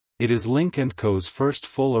It is Lynk Co.'s first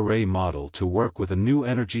full-array model to work with a new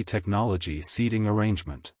energy technology seating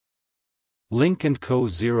arrangement. Lynk Co.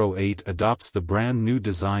 08 adopts the brand-new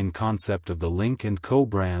design concept of the Lynk Co.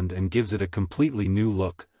 brand and gives it a completely new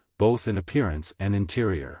look, both in appearance and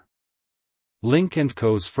interior. Lynk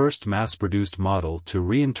Co.'s first mass-produced model to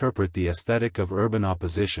reinterpret the aesthetic of urban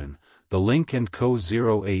opposition, the Lynk Co.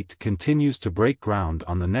 08 continues to break ground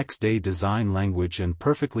on the next-day design language and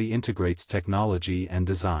perfectly integrates technology and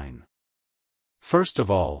design. First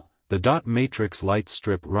of all, the dot matrix light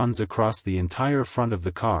strip runs across the entire front of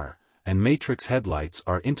the car, and matrix headlights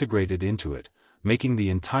are integrated into it, making the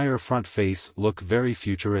entire front face look very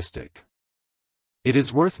futuristic. It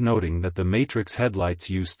is worth noting that the matrix headlights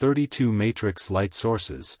use 32 matrix light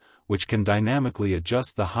sources, which can dynamically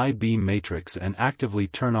adjust the high beam matrix and actively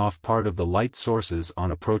turn off part of the light sources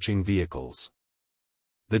on approaching vehicles.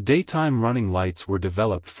 The daytime running lights were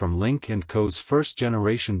developed from Lynk Co.'s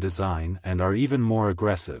first-generation design and are even more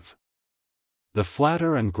aggressive. The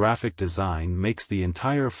flatter and graphic design makes the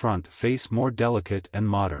entire front face more delicate and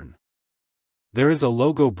modern. There is a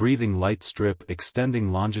logo breathing light strip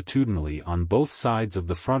extending longitudinally on both sides of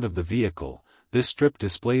the front of the vehicle. This strip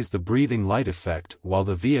displays the breathing light effect while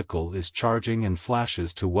the vehicle is charging and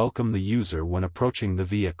flashes to welcome the user when approaching the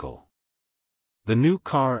vehicle. The new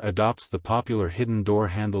car adopts the popular hidden door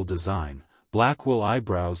handle design, black wool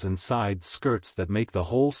eyebrows and side skirts that make the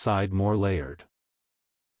whole side more layered.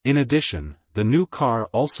 In addition, the new car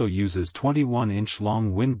also uses 21-inch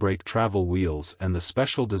long windbreak travel wheels, and the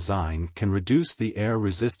special design can reduce the air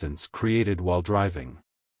resistance created while driving.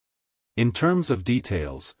 In terms of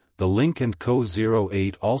details, the Lynk Co.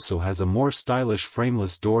 08 also has a more stylish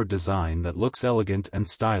frameless door design that looks elegant and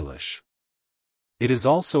stylish. It is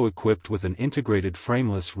also equipped with an integrated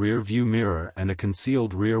frameless rear view mirror and a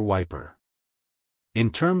concealed rear wiper.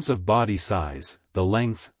 In terms of body size, the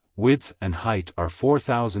length, width and height are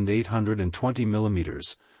 4,820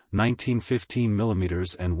 mm, 1915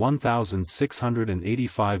 mm and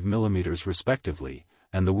 1,685 mm respectively,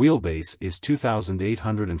 and the wheelbase is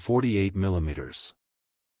 2,848 mm.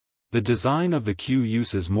 The design of the Q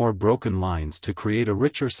uses more broken lines to create a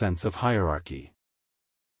richer sense of hierarchy.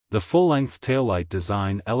 The full-length taillight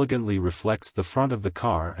design elegantly reflects the front of the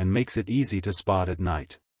car and makes it easy to spot at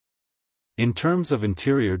night. In terms of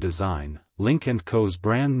interior design, Lynk Co.'s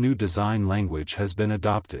brand new design language has been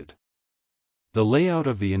adopted. The layout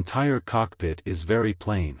of the entire cockpit is very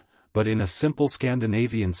plain, but in a simple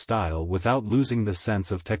Scandinavian style without losing the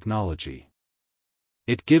sense of technology.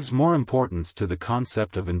 It gives more importance to the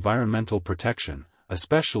concept of environmental protection,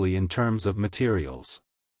 especially in terms of materials.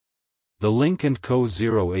 The Lynk Co.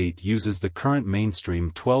 08 uses the current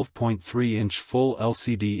mainstream 12.3-inch full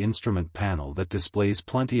LCD instrument panel that displays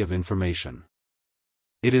plenty of information.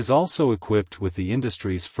 It is also equipped with the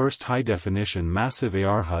industry's first high-definition massive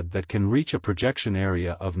AR HUD that can reach a projection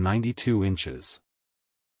area of 92 inches.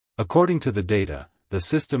 According to the data, the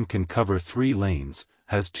system can cover 3 lanes,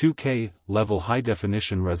 has 2K level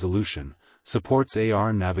high-definition resolution, supports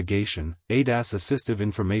AR navigation, ADAS assistive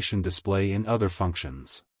information display and other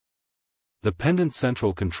functions. The pendant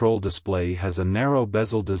central control display has a narrow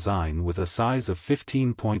bezel design with a size of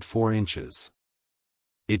 15.4 inches.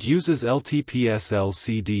 It uses LTPS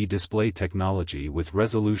LCD display technology with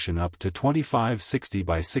resolution up to 2560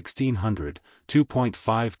 by 1600,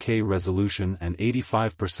 2.5K resolution and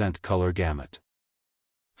 85% color gamut.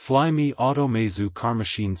 Flyme Automazu car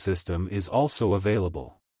machine system is also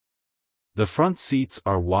available. The front seats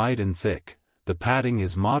are wide and thick, the padding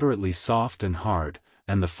is moderately soft and hard,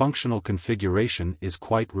 and the functional configuration is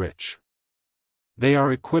quite rich. They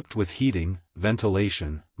are equipped with heating,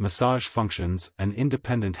 ventilation, massage functions and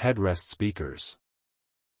independent headrest speakers.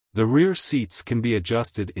 The rear seats can be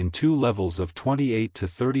adjusted in 2 levels of 28 to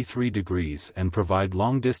 33 degrees and provide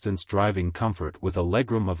long-distance driving comfort with a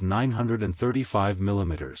legroom of 935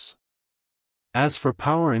 mm. As for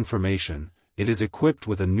power information, it is equipped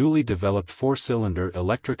with a newly developed 4-cylinder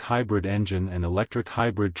electric hybrid engine and electric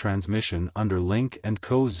hybrid transmission under Lynk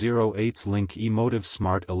Co. 08's Lynk Emotive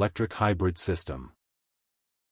Smart Electric Hybrid System.